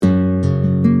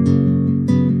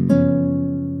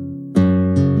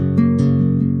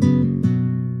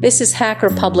This is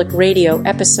Hacker Public Radio,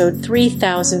 episode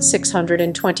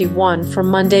 3621 for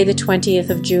Monday, the 20th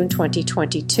of June,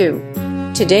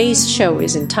 2022. Today's show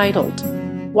is entitled,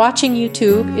 Watching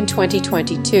YouTube in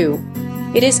 2022.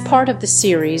 It is part of the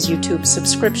series YouTube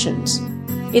Subscriptions.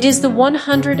 It is the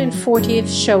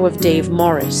 140th show of Dave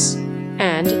Morris,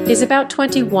 and is about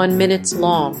 21 minutes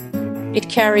long. It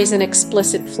carries an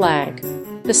explicit flag.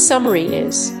 The summary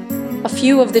is, a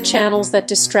few of the channels that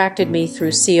distracted me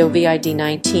through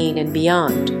COVID-19 and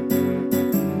beyond.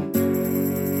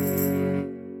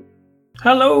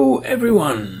 Hello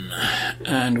everyone,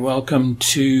 and welcome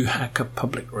to Hacker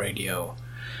Public Radio.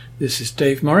 This is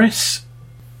Dave Morris.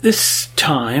 This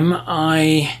time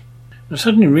I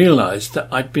suddenly realised that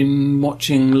I'd been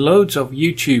watching loads of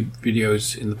YouTube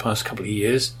videos in the past couple of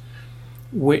years,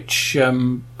 which I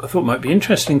thought might be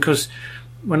interesting because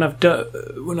when I've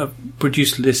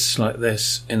produced lists like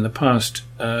this in the past,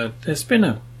 there's been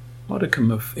a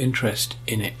modicum of interest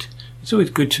in it. It's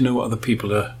always good to know what other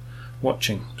people are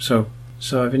watching. So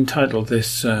I've entitled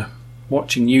this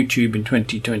Watching YouTube in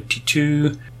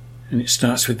 2022, and it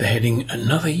starts with the heading,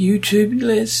 Another YouTube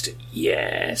List?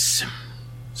 Yes.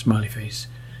 Smiley face.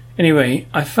 Anyway,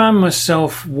 I found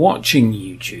myself watching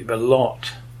YouTube a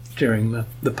lot during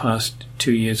the past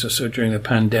 2 years or so during the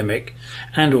pandemic,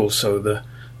 and also the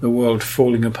world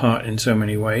falling apart in so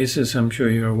many ways, as I'm sure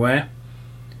you're aware.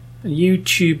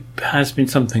 YouTube has been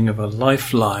something of a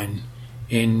lifeline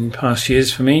in past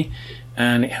years for me,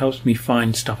 and it helps me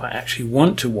find stuff I actually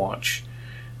want to watch,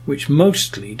 which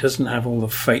mostly doesn't have all the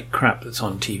fake crap that's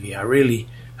on TV. I really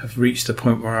have reached the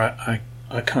point where I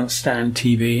can't stand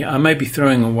TV. I may be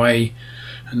throwing away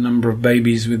a number of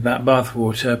babies with that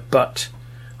bathwater, but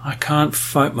I can't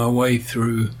fight my way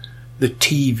through the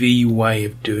TV way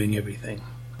of doing everything.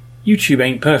 YouTube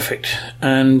ain't perfect,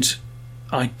 and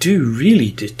I do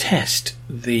really detest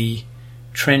the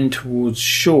trend towards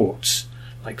shorts,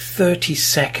 like 30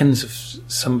 seconds of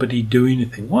somebody doing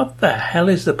anything. What the hell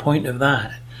is the point of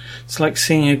that? It's like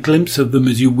seeing a glimpse of them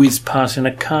as you whiz past in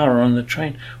a car or on the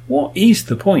train. What is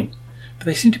the point? But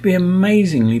they seem to be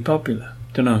amazingly popular.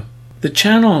 Don't know. The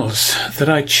channels that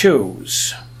I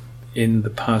chose in the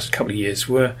past couple of years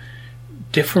were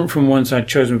different from ones I'd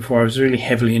chosen before. I was really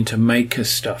heavily into maker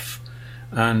stuff,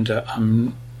 and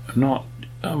I'm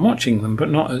watching them, but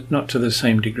not to the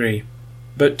same degree.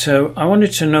 But I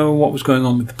wanted to know what was going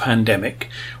on with the pandemic.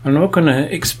 I'm not going to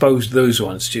expose those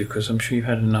ones to you because I'm sure you've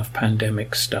had enough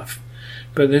pandemic stuff.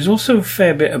 But there's also a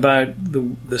fair bit about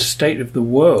the state of the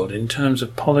world in terms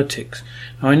of politics.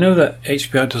 Now, I know that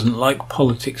HPR doesn't like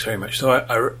politics very much,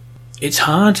 so it's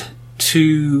hard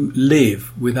to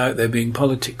live without there being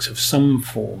politics of some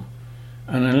form.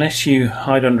 And unless you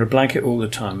hide under a blanket all the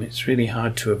time, it's really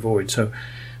hard to avoid. So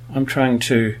I'm trying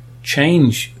to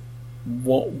change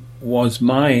what was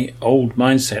my old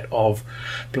mindset of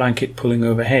blanket pulling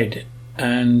overhead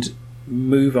and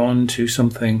move on to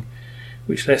something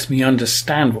which lets me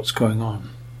understand what's going on.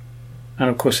 And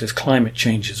of course there's climate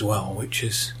change as well, which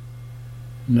is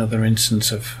another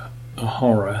instance of a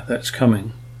horror that's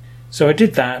coming. So I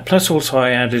did that, plus also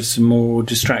I added some more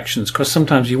distractions, because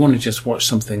sometimes you want to just watch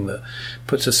something that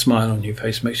puts a smile on your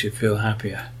face, makes you feel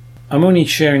happier. I'm only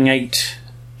sharing 8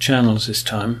 channels this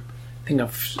time. I think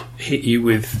I've hit you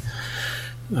with,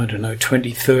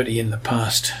 20, 30 in the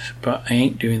past, but I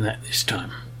ain't doing that this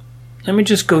time. Let me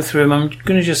just go through them. I'm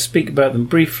going to just speak about them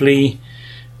briefly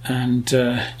and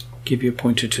give you a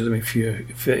pointer to them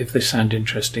if they sound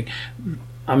interesting.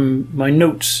 My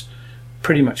notes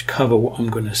pretty much cover what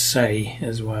I'm going to say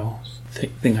as well.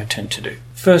 Thing I tend to do.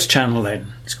 First channel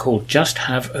then, it's called Just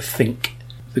Have a Think.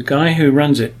 The guy who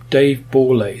runs it, Dave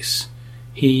Borlace,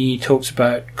 he talks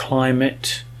about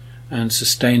climate and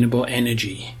sustainable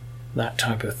energy, that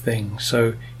type of thing.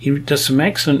 So he does some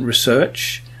excellent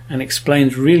research and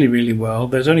explains really, really well.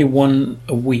 There's only one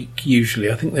a week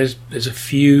usually. I think there's a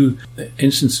few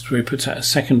instances where he puts out a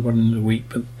second one in a week,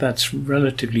 but that's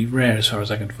relatively rare as far as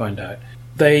I can find out.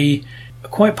 They are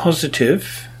quite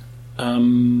positive,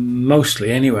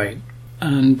 mostly anyway,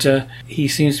 and he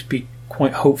seems to be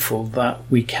quite hopeful that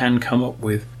we can come up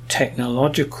with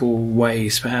technological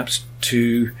ways perhaps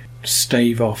to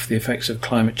stave off the effects of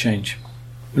climate change.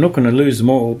 We're not going to lose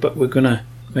them all, but we're going to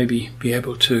maybe be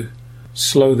able to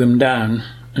slow them down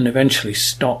and eventually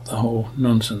stop the whole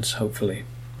nonsense, hopefully.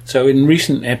 So in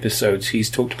recent episodes he's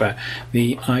talked about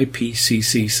the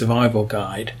IPCC Survival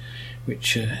Guide,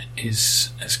 which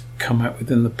has come out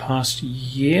within the past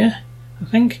year, I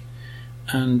think,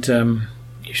 and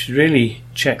you should really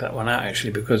check that one out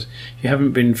actually, because if you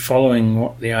haven't been following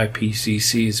what the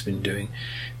IPCC has been doing,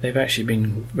 they've actually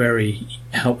been very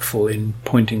helpful in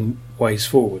pointing ways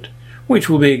forward. which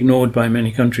will be ignored by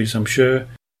many countries, I'm sure.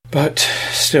 But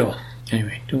still,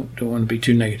 anyway, don't want to be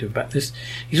too negative about this.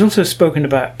 He's also spoken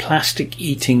about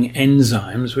plastic-eating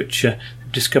enzymes, which have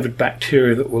discovered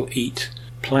bacteria that will eat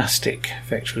plastic,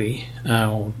 effectively,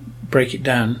 or break it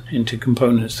down into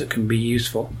components that can be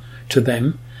useful to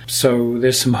them. So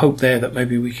there's some hope there that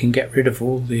maybe we can get rid of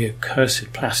all the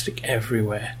accursed plastic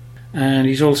everywhere. And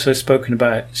he's also spoken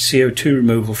about CO2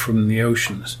 removal from the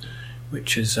oceans,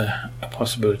 which is a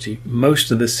possibility.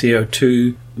 Most of the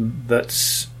CO2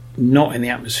 that's not in the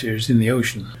atmosphere is in the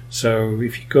ocean. So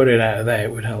if you got it out of there,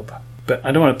 it would help. But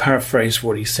I don't want to paraphrase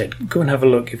what he said. Go and have a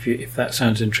look if that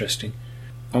sounds interesting.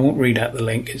 I won't read out the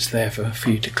link. It's there for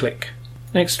you to click.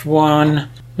 Next one,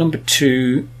 number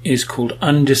 2, is called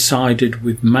Undecided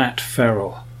with Matt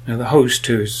Ferrell. Now the host,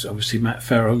 who is obviously Matt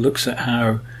Ferrell, looks at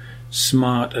how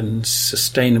smart and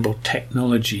sustainable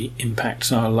technology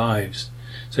impacts our lives.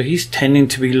 So he's tending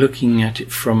to be looking at it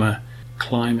from a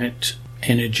climate,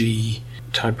 energy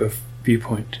type of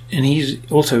viewpoint. And he's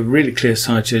also really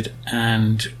clear-sighted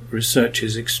and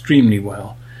researches extremely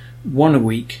well. 1 a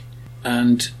week,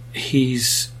 and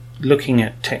he's looking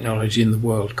at technology in the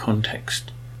world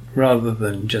context rather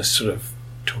than just sort of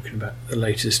talking about the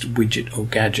latest widget or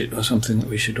gadget or something that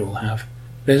we should all have.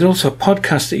 There's also a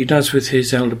podcast that he does with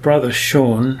his elder brother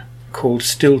Sean called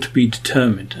Still to be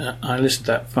Determined. I listened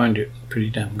to that, find it pretty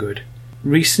damn good.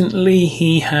 Recently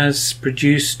he has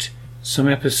produced some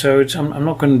episodes. I'm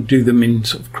not going to do them in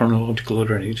sort of chronological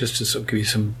order or anything, just to sort of give you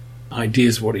some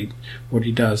ideas of what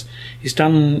he does. He's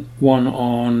done one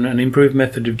on an improved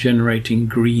method of generating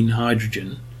green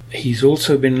hydrogen. He's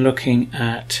also been looking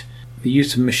at the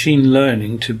use of machine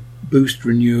learning to boost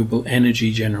renewable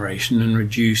energy generation and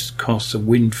reduce costs of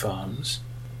wind farms.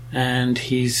 And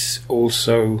he's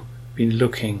also been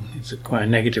looking, it's quite a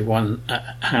negative one,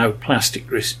 at how plastic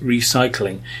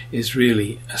recycling is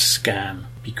really a scam,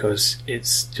 because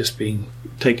it's just being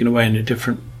taken away in a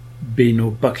different bin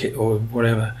or bucket or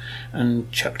whatever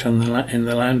and chucked on in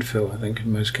the landfill, I think,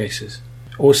 in most cases,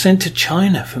 or sent to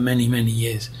China for many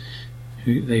years.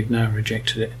 They've now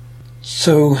rejected it.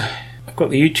 So I've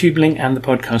got the YouTube link and the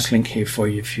podcast link here for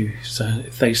you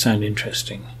if they sound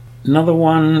interesting. Another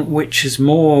one which is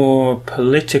more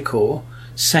political,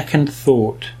 Second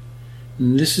Thought.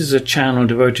 And this is a channel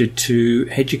devoted to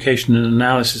education and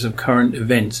analysis of current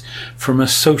events from a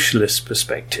socialist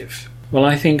perspective. Well,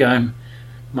 I think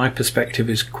my perspective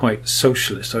is quite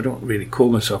socialist. I don't really call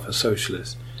myself a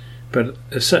socialist, but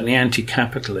certainly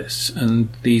anti-capitalist, and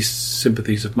these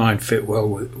sympathies of mine fit well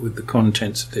with the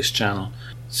contents of this channel.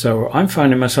 So I'm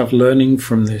finding myself learning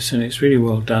from this, and it's really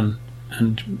well done,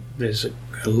 and there's a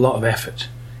lot of effort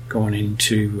going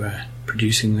into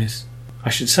producing this. I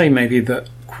should say maybe that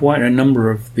quite a number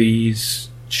of these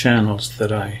channels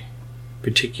that I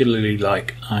particularly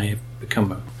like, I have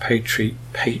become a Patreon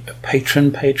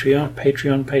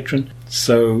patron.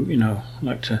 So, I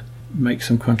like to make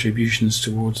some contributions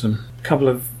towards them. A couple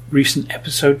of recent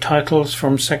episode titles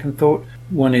from Second Thought.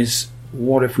 One is,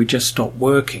 what if we just stop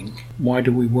working? Why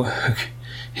do we work?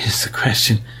 Is the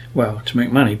question. Well, to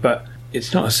make money, but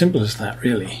it's not as simple as that,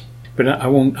 really. But I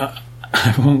won't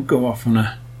go off on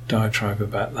a diatribe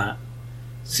about that.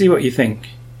 See what you think.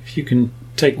 If you can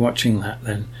take watching that,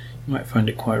 then you might find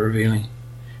it quite revealing.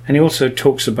 And he also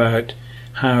talks about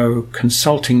how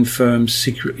consulting firms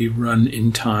secretly run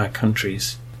entire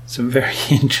countries. Some very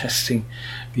interesting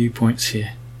viewpoints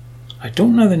here. I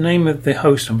don't know the name of the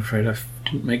host, I'm afraid. I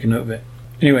didn't make a note of it.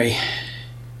 Anyway,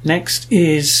 next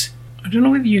is, I don't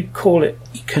know whether you'd call it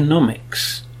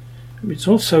economics. It's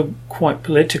also quite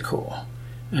political.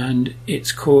 And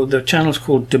the channel's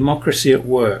called Democracy at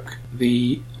Work.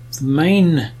 The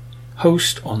main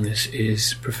host on this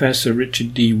is Professor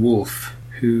Richard D. Wolff,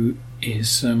 who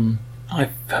is,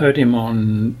 I've heard him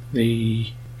on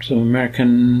some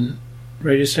American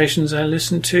radio stations I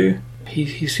listen to.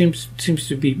 He seems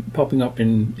to be popping up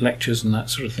in lectures and that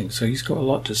sort of thing, so he's got a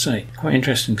lot to say. Quite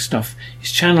interesting stuff.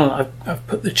 His channel, I've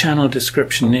put the channel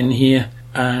description in here,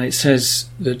 and it says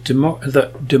that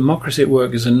Democracy at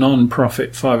Work is a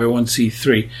non-profit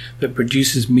 501c3 that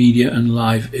produces media and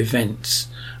live events.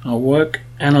 Our work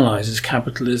analyses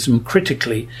capitalism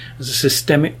critically as a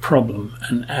systemic problem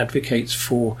and advocates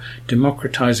for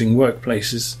democratizing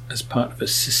workplaces as part of a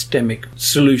systemic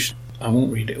solution. I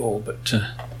won't read it all, but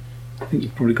I think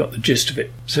you've probably got the gist of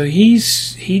it. So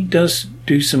he does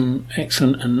do some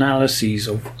excellent analyses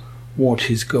of what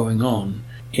is going on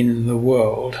in the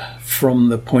world from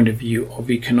the point of view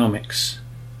of economics.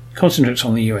 Concentrates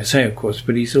on the USA, of course,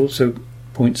 but he also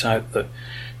points out that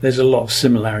there's a lot of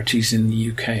similarities in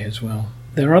the UK as well.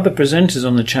 There are other presenters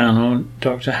on the channel.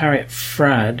 Dr. Harriet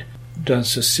Fradd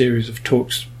does a series of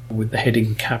talks with the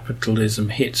heading Capitalism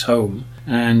Hits Home,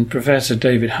 and Professor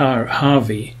David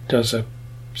Harvey does a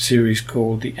series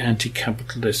called The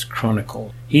Anti-Capitalist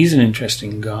Chronicle. He's an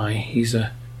interesting guy. He's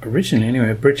originally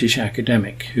a British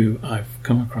academic who I've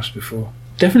come across before.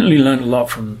 Definitely learned a lot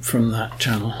from that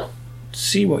channel.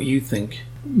 See what you think.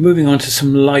 Moving on to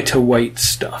some lighter weight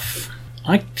stuff.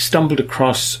 I stumbled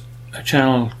across a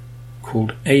channel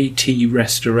called AT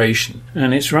Restoration,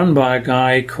 and it's run by a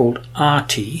guy called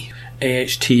Ahti,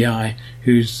 AHTI,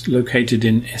 who's located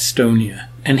in Estonia.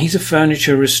 And he's a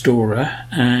furniture restorer,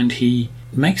 and he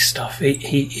makes stuff.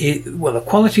 The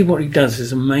quality of what he does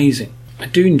is amazing. I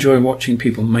do enjoy watching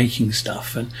people making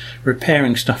stuff, and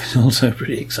repairing stuff is also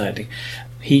pretty exciting.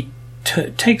 He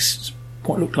takes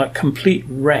what looked like complete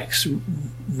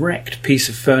wrecked piece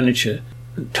of furniture,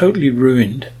 totally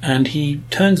ruined, and he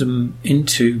turns them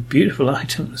into beautiful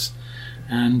items.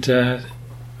 And the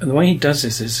way he does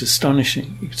this is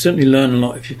astonishing. You can certainly learn a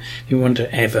lot if you want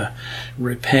to ever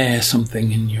repair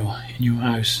something in your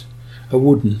house. A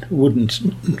wooden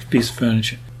piece of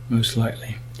furniture, most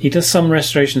likely. He does some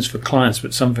restorations for clients,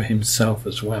 but some for himself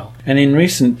as well. And in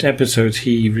recent episodes,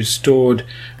 he restored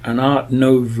an Art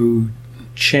Nouveau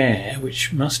chair,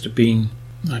 which must have been,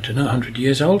 100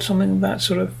 years old, something of that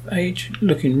sort of age,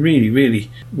 looking really,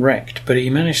 really wrecked. But he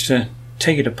managed to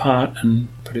take it apart and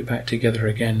put it back together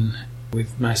again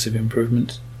with massive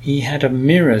improvements. He had a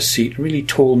mirror seat, a really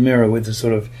tall mirror with a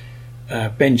sort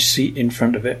of bench seat in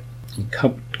front of it, and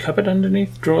cupboard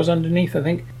underneath, drawers underneath, I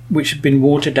think, which had been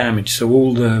water damaged, so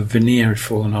all the veneer had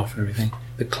fallen off and everything.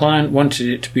 The client wanted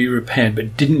it to be repaired,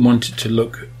 but didn't want it to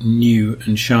look new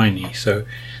and shiny, so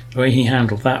the way he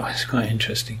handled that was quite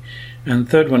interesting. And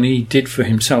the third one he did for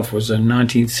himself was a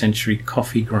 19th century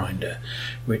coffee grinder,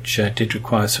 which did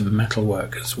require some metal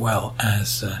work as well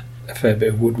as a fair bit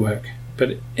of woodwork.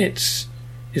 But it's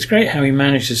great how he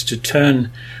manages to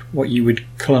turn what you would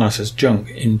class as junk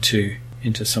into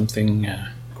something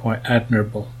quite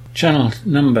admirable. Channel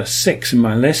number 6 in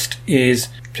my list is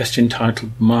just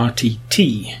entitled Marty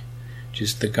T, which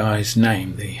is the guy's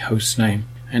name, the host's name.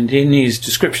 And in his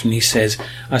description he says,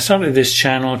 I started this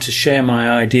channel to share my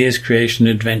ideas, creation,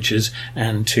 adventures,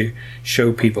 and to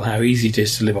show people how easy it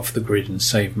is to live off the grid and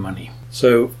save money.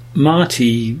 So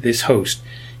Marty, this host,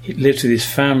 he lives with his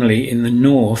family in the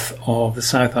north of the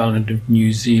South Island of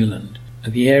New Zealand.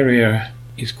 The area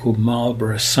is called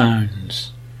Marlborough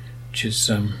Sounds, which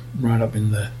is right up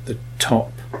in the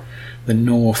top, the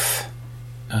north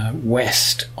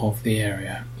west of the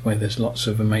area, where there's lots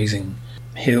of amazing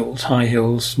hills, high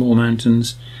hills, small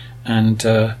mountains, and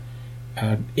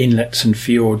inlets and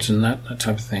fjords and that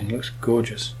type of thing. It looks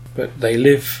gorgeous. But they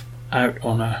live out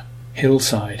on a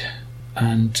hillside,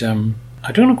 and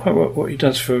I don't know quite what he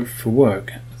does for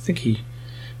work. I think he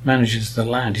manages the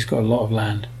land. He's got a lot of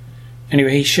land.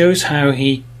 Anyway, he shows how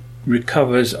he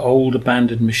recovers old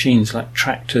abandoned machines like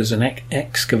tractors and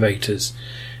excavators,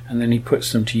 and then he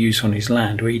puts them to use on his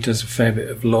land, where he does a fair bit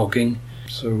of logging.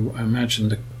 So I imagine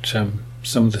that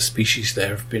some of the species there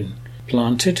have been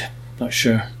planted. Not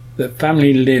sure. The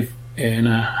family live in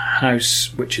a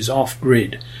house which is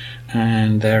off-grid,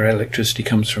 and their electricity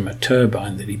comes from a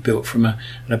turbine that he built from an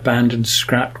abandoned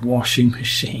scrapped washing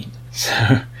machine.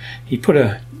 So he put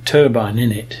a turbine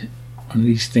in it, on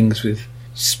these things with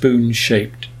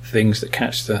spoon-shaped things that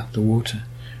catch the water,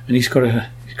 and he's got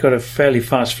a fairly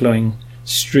fast-flowing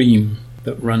stream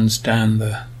that runs down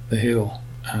the hill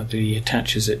that he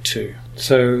attaches it to.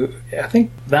 So I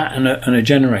think that and a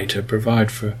generator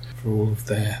provide for all of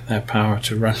their power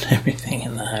to run everything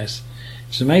in the house.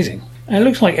 It's amazing. And it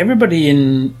looks like everybody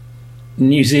in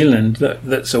New Zealand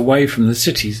that's away from the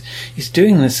cities is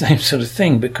doing the same sort of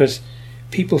thing, because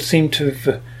people seem to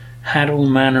have had all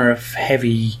manner of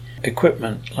heavy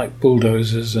equipment like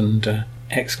bulldozers and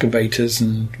excavators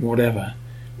and whatever,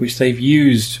 which they've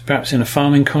used perhaps in a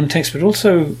farming context, but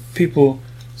also people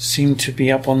seem to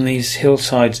be up on these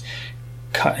hillsides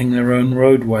cutting their own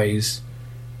roadways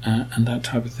and that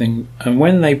type of thing. And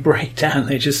when they break down,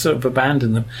 they just sort of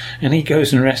abandon them, and he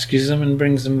goes and rescues them and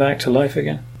brings them back to life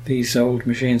again, these old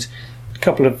machines. A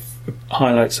couple of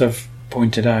highlights I've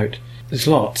pointed out. There's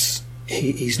lots.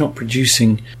 He's not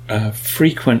producing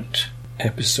frequent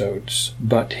episodes,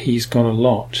 but he's got a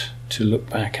lot to look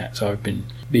back at, so I've been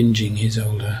binging his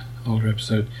older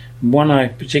episode. One I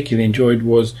particularly enjoyed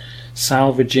was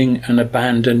Salvaging an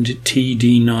Abandoned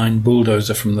TD9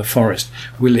 Bulldozer from the Forest.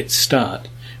 Will it start?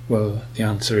 Well, the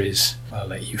answer is, I'll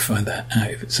let you find that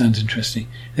out if it sounds interesting.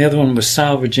 The other one was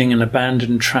Salvaging an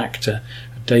Abandoned Tractor,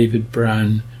 David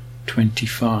Brown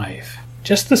 25.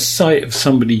 Just the sight of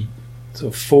somebody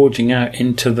sort of forging out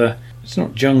into it's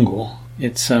not jungle,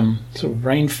 It's sort of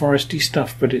rainforesty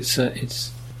stuff, but it's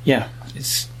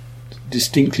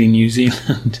distinctly New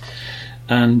Zealand.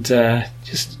 And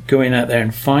just going out there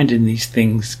and finding these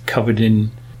things covered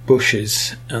in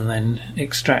bushes and then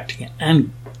extracting it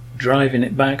and driving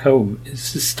it back home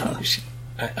is astonishing.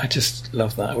 I just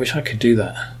love that. I wish I could do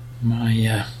that.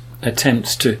 My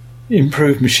attempts to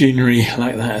improve machinery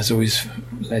like that has always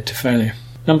led to failure.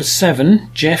 Number 7,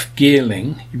 Jeff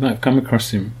Geerling. You might have come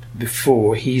across him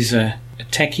before. He's a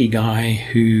techie guy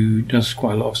who does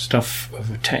quite a lot of stuff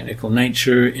of a technical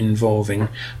nature involving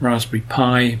Raspberry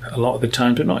Pi a lot of the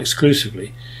time, but not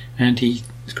exclusively. And he's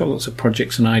got lots of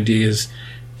projects and ideas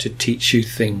to teach you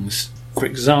things. For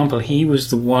example, he was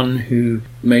the one who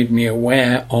made me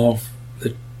aware of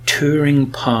the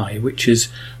Turing Pi, which is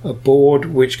a board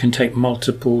which can take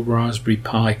multiple Raspberry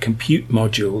Pi compute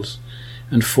modules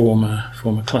and form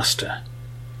a cluster.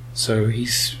 So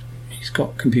he's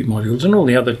got compute modules and all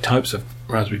the other types of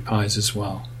Raspberry Pis as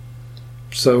well.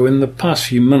 So in the past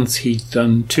few months he's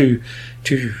done two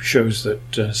shows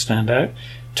that stand out.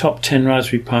 Top 10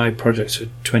 Raspberry Pi projects for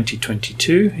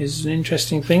 2022 is an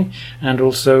interesting thing, and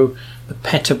also the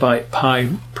Petabyte Pi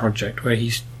project, where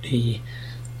he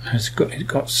has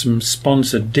got some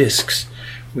sponsored disks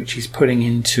which he's putting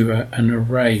into an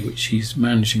array which he's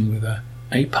managing with a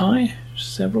Pi,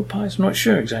 several Pis, I'm not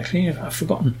sure exactly, I've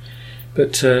forgotten,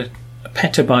 but a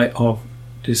petabyte of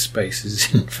disk space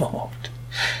is involved.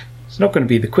 It's not going to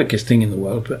be the quickest thing in the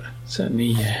world, but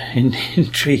certainly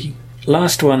intriguing.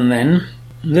 Last one then.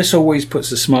 This always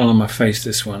puts a smile on my face,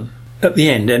 this one. At the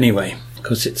end anyway,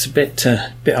 because it's a bit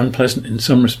unpleasant in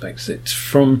some respects.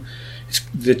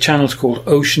 The channel's called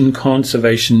Ocean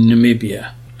Conservation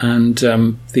Namibia, and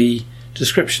the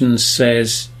description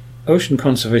says Ocean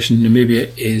Conservation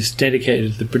Namibia is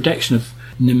dedicated to the protection of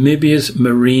Namibia's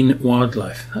marine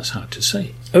wildlife. That's hard to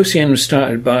say. OCN was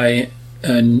started by,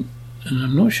 and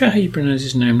I'm not sure how you pronounce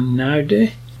his name,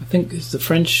 Naude. I think it's the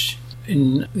French.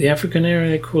 In the African area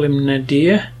they call him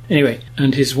Nadir. Anyway,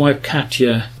 and his wife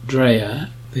Katja Dreyer.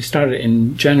 They started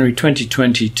in January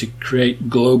 2020 to create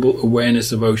global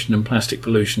awareness of ocean and plastic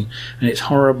pollution and its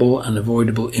horrible and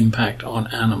avoidable impact on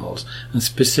animals, and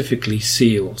specifically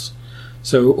seals.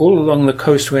 So all along the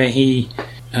coast where he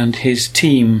and his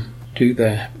team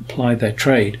ply their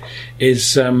trade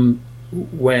is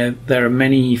where there are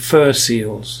many fur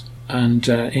seals, and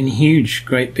in huge,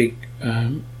 great big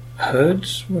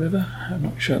herds, whatever, I'm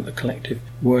not sure what the collective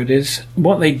word is.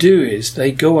 What they do is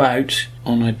they go out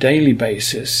on a daily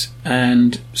basis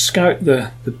and scout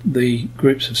the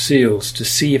groups of seals to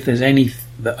see if there's any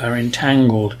that are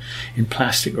entangled in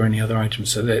plastic or any other items.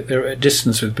 So they're at a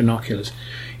distance with binoculars.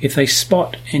 If they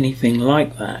spot anything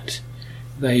like that,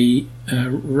 they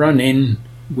run in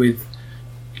with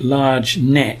large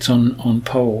nets on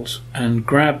poles and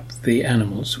grab the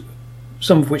animals,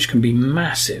 some of which can be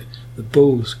massive. The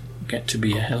bulls get to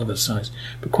be a hell of a size,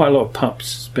 but quite a lot of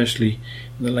pups, especially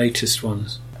the latest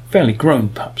ones. Fairly grown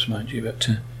pups, mind you, but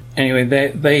anyway,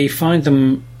 they find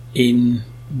them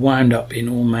wound up in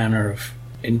all manner of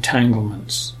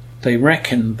entanglements. They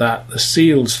reckon that the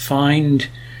seals find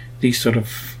these sort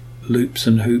of loops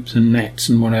and hoops and nets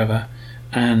and whatever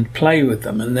and play with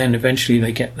them, and then eventually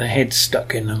they get their heads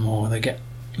stuck in them or they get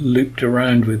looped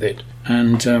around with it.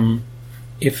 And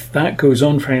if that goes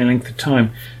on for any length of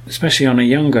time, especially on a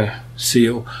younger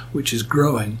seal which is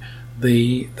growing,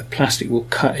 the plastic will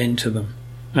cut into them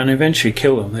and eventually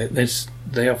kill them.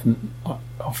 They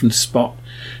often spot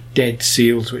dead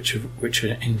seals which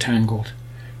are entangled.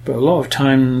 But a lot of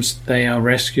times they are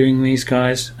rescuing these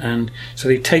guys, and so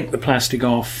they take the plastic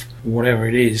off, whatever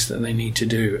it is that they need to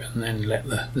do, and then let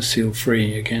the seal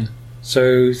free again.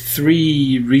 So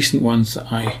 3 recent ones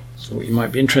that I thought you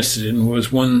might be interested in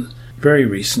was one very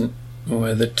recent,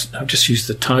 I've just used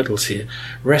the titles here.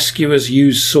 Rescuers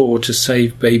use saw to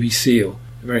save baby seal.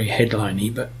 Very headliney,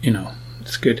 but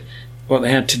it's good. What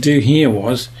they had to do here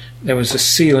was, there was a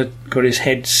seal that got his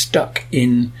head stuck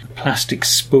in a plastic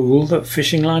spool that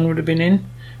fishing line would have been in,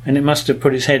 and it must have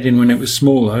put his head in when it was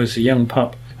smaller. It was a young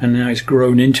pup, and now it's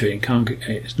grown into it.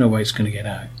 There's no way it's going to get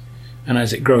out. And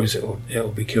as it grows,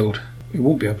 it'll be killed. It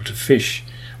won't be able to fish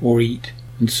or eat,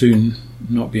 and soon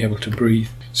not be able to breathe.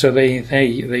 So they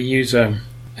use a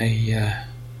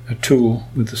tool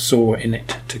with the saw in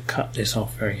it to cut this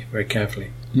off very, very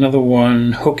carefully. Another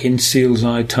one, hook in seal's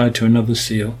eye tied to another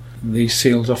seal. These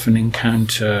seals often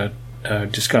encounter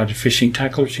discarded fishing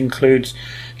tackle, which includes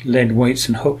lead weights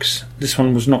and hooks. This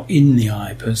one was not in the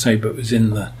eye per se, but was in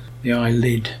the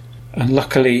eyelid. And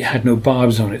luckily it had no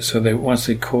barbs on it, so once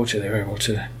they caught it, they were able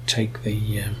to take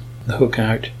the hook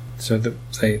out. So the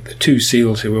two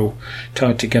seals who were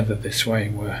tied together this way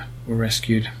were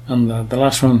rescued. And the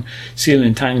last one, seal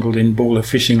entangled in ball of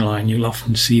fishing line, you'll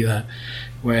often see that,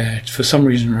 where for some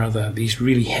reason or other these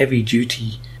really heavy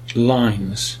duty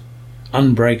lines,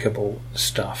 unbreakable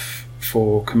stuff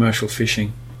for commercial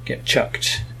fishing, get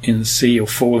chucked in the sea or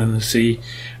fall in the sea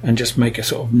and just make a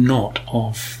sort of knot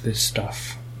of this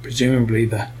stuff. Presumably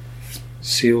the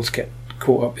seals get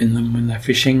caught up in them when they're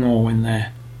fishing or when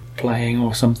they're playing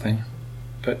or something.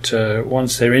 But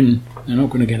once they're in, they're not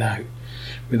going to get out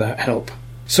without help.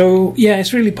 So yeah,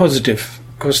 it's really positive.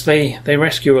 Of course, they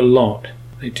rescue a lot.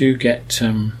 They do get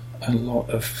a lot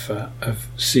of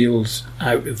seals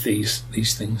out of these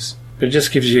things. But it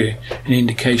just gives you an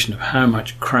indication of how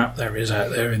much crap there is out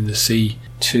there in the sea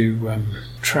to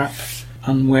trap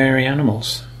unwary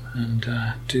animals and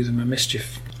do them a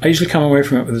mischief. I usually come away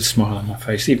from it with a smile on my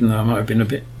face, even though I might have been a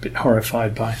bit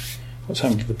horrified by what's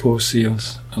happened to the poor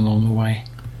seals along the way.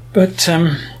 But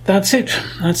that's it.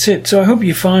 So I hope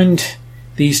you find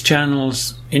these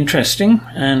channels interesting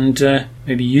and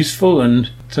maybe useful, and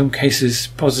in some cases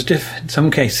positive, in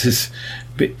some cases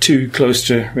a bit too close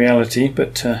to reality,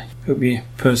 but hope you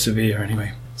persevere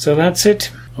anyway. So that's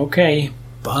it. Okay,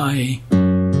 bye.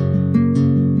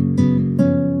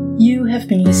 You have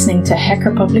been listening to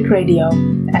Hacker Public Radio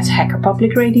at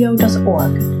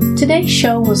hackerpublicradio.org. Today's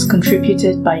show was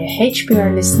contributed by a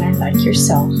HPR listener like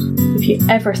yourself. If you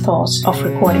ever thought of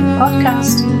recording a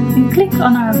podcast, then click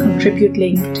on our contribute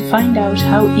link to find out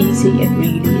how easy it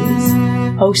really is.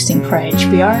 Hosting for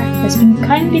HPR has been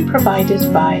kindly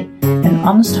provided by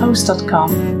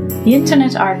anhonesthost.com, the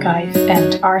Internet Archive,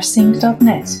 and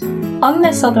rsync.net.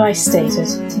 Unless otherwise stated,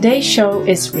 today's show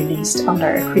is released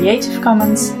under a Creative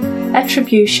Commons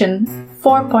Attribution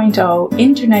 4.0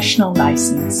 International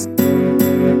License.